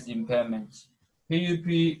the less impairment. PUP,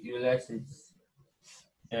 you less it.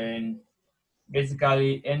 And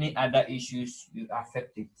basically any other issues will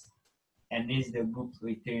affect it. And this is the group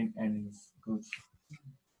retained earnings. Good.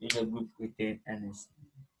 This is the group retained earnings.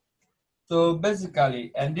 So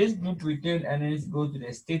basically, and this group retained earnings go to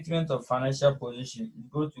the statement of financial position. It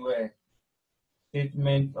go to a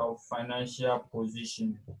statement of financial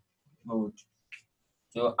position. Good.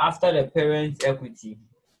 So after the parent equity,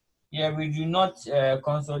 here we do not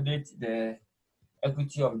consolidate the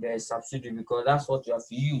equity of the subsidiary because that's what you have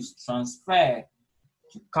to use. Transfer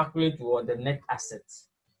to calculate what the net assets.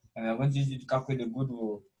 And we're going to use it to calculate the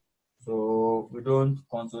goodwill. So we don't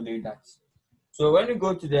consolidate that. So when you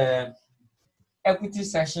go to the equity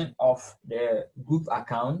section of the group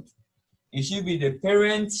account, it should be the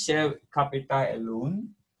parent share capital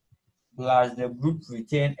alone plus the group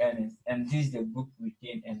retained earnings, and this is the group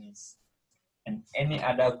retained earnings. And any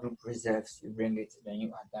other group reserves, you bring it, then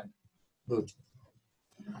you are done. Good.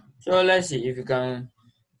 So let's see if you can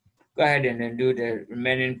go ahead and then do the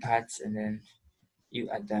remaining parts, and then you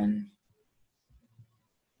are done.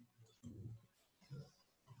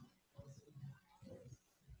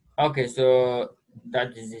 Okay, so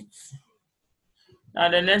that is it. Now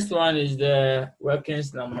the next one is the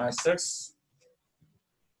workings number 6.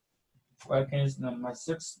 Workings number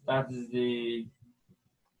 6. That is the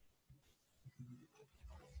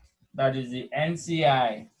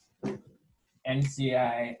NCI.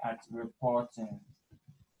 NCI at reporting.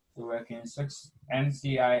 So working 6.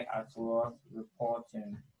 NCI at what?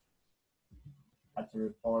 Reporting. At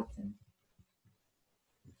reporting.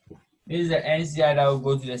 This is the NCI that will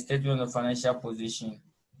go to the statement of financial position.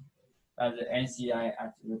 That's the NCI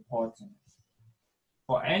at reporting.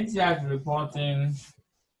 For NCI at reporting,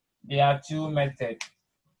 there are two methods.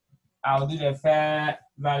 I'll do the fair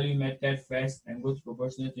value method first and go to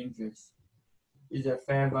proportionate interest. This is a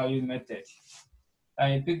fair value method.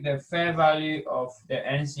 And you pick the fair value of the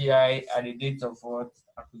NCI at the date of what?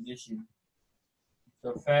 Acquisition.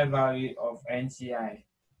 So fair value of NCI.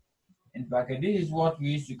 In bracket, this is what we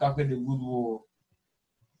use to calculate the goodwill.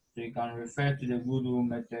 So you can refer to the goodwill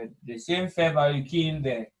method. The same fair value key in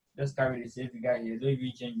there. Just carry the same figure here. Don't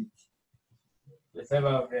even change it. The fair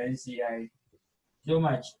value of the NCI. So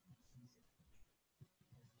much.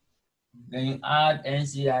 Then you add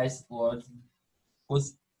NCI's what?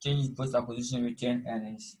 Change post acquisition retained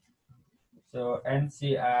earnings. So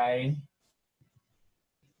NCI's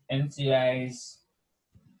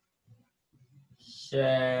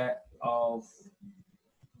share of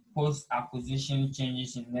post acquisition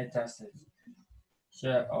changes in net assets.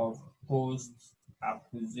 Share of post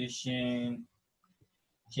acquisition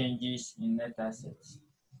changes in net assets.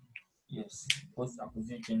 Yes, post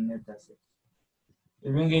acquisition net assets.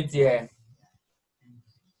 You bring it here,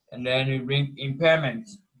 and then you bring impairment.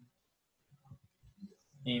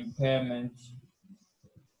 Impairment.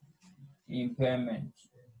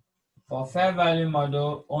 For fair value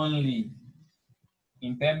model only,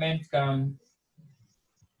 impairment can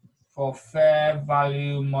for fair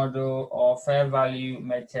value model or fair value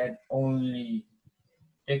method only.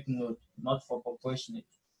 Take note, not for proportionate.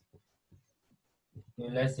 Okay,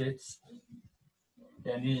 let's it.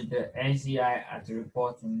 Then this is the NCI at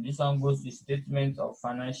reporting. This one goes to statement of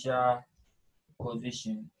financial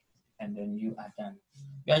position, and then you are done.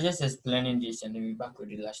 We are just explaining this, and then we'll be back with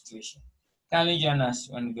the illustration. Kindly join us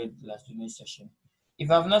when we go to the illustration session. If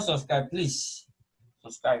you have not subscribed, please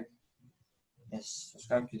subscribe. Yes,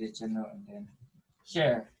 subscribe to the channel and then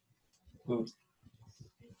share. Good.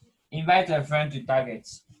 Invite a friend to target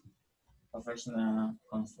professional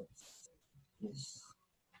concepts. Yes.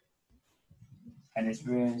 And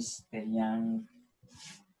experience the young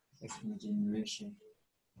generation.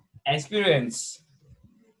 Experience.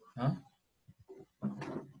 Huh?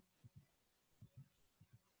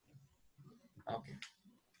 Okay.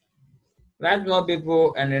 Let more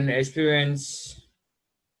people and then experience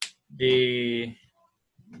the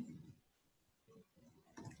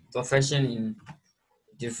profession in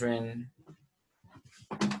different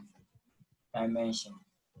dimensions.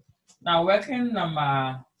 Now, working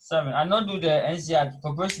number 7, I not do the NCI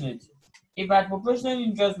proportionate. If at proportional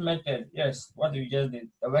interest method, yes, what we just did,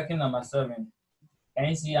 the working number 7,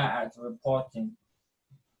 NCI at reporting,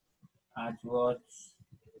 at what?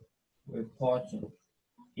 Reporting.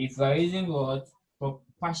 If we are using what?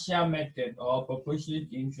 Partial method or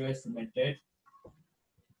proportionate interest method,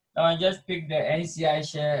 now I just pick the NCI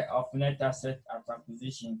share of net asset at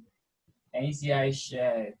acquisition. NCI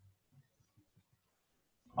share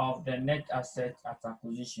of the net asset at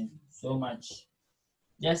acquisition. So much.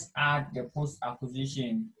 Just add the post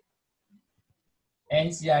acquisition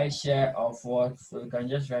NCI share of what? So you can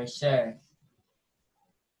just write share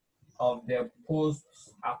of the post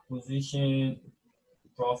acquisition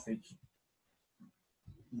profit.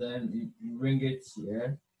 Then you bring it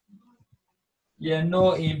here. Yeah,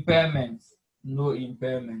 no impairment. No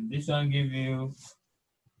impairment. This one give you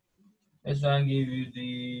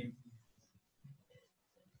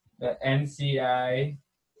the NCI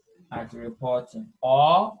at reporting,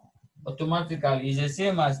 or automatically it's the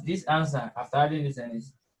same as this answer after adding this and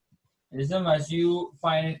this. It's the same as you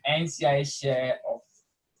finding NCI share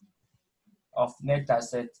of net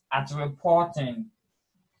asset at reporting.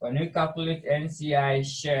 When you calculate NCI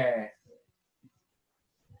share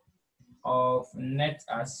of net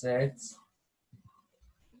assets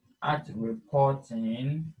at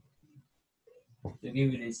reporting to give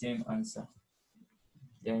you the same answer,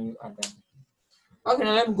 then you are done. Okay,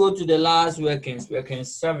 now let me go to the last working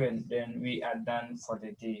 7, then we are done for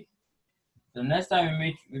the day. So next time we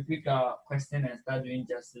meet, we pick our question and start doing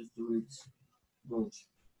justice to it. Good.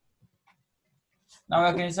 Now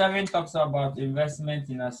working 7 talks about investment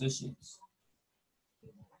in associates.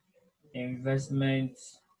 Investment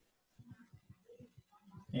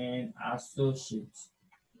in associates.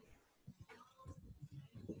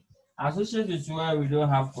 Associate is where we don't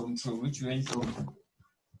have control, which went from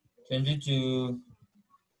 20 to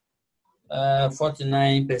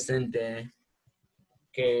 49% there.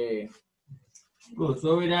 Okay. Good.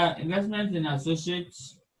 So with the investment in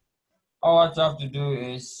associates, all what you have to do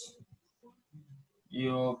is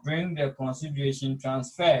you bring the consideration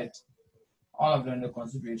transferred, all of them the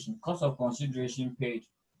consideration, cost of consideration paid,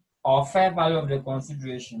 or fair value of the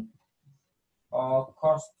consideration, or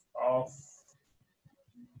cost of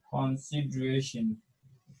consideration.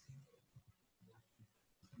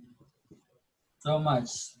 So much.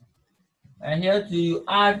 And here to you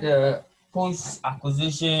add the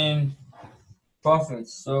post-acquisition profit.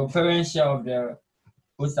 So parent share of the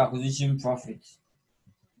post-acquisition profit.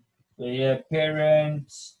 So here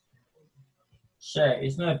parent share.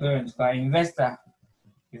 It's not a parent, but investor.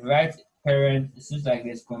 If you write parent, it seems like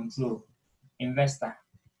there's control. Investor.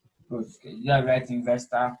 Good. You gotta write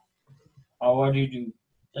investor. Or what do?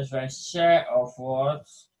 Just write share of what?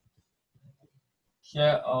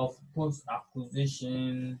 Share of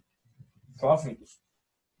post-acquisition profit.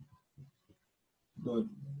 Good.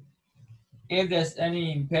 If there's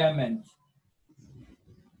any impairment,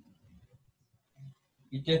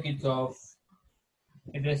 you take it off.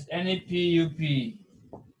 If there's any PUP,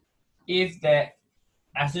 if the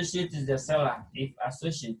associate is the seller, if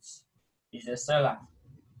associate is the seller,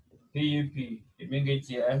 PUP, you bring it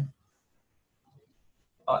here.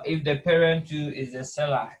 Or if the parent too is the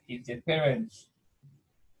seller, if the parent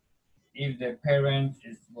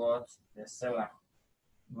is what? The seller.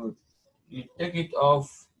 Good. You take it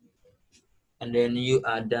off and then you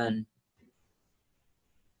are done.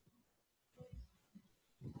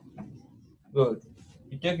 Good.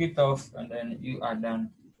 You take it off and then you are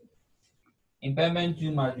done. Impairment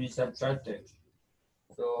too must be subtracted.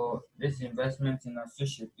 So this investment in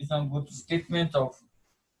associate, this one go to statement of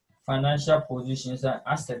financial positions and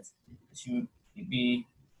assets. It should be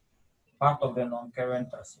part of the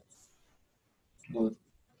non-current assets. Good.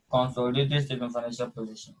 Consolidated statement of financial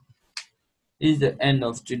position. This is the end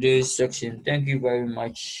of today's section. Thank you very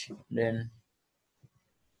much then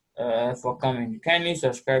for coming. Kindly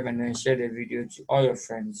subscribe and then share the video to all your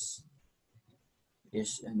friends.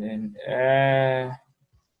 Yes, and then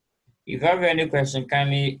if you have any question,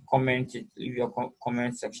 kindly comment it, leave your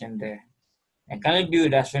comment section there. And kindly be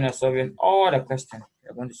with us when you're solving all the questions.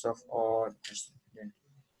 We're going to solve all the questions. Then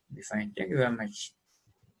be fine. Thank you very much.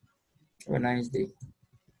 Have a nice day.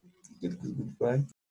 Goodbye.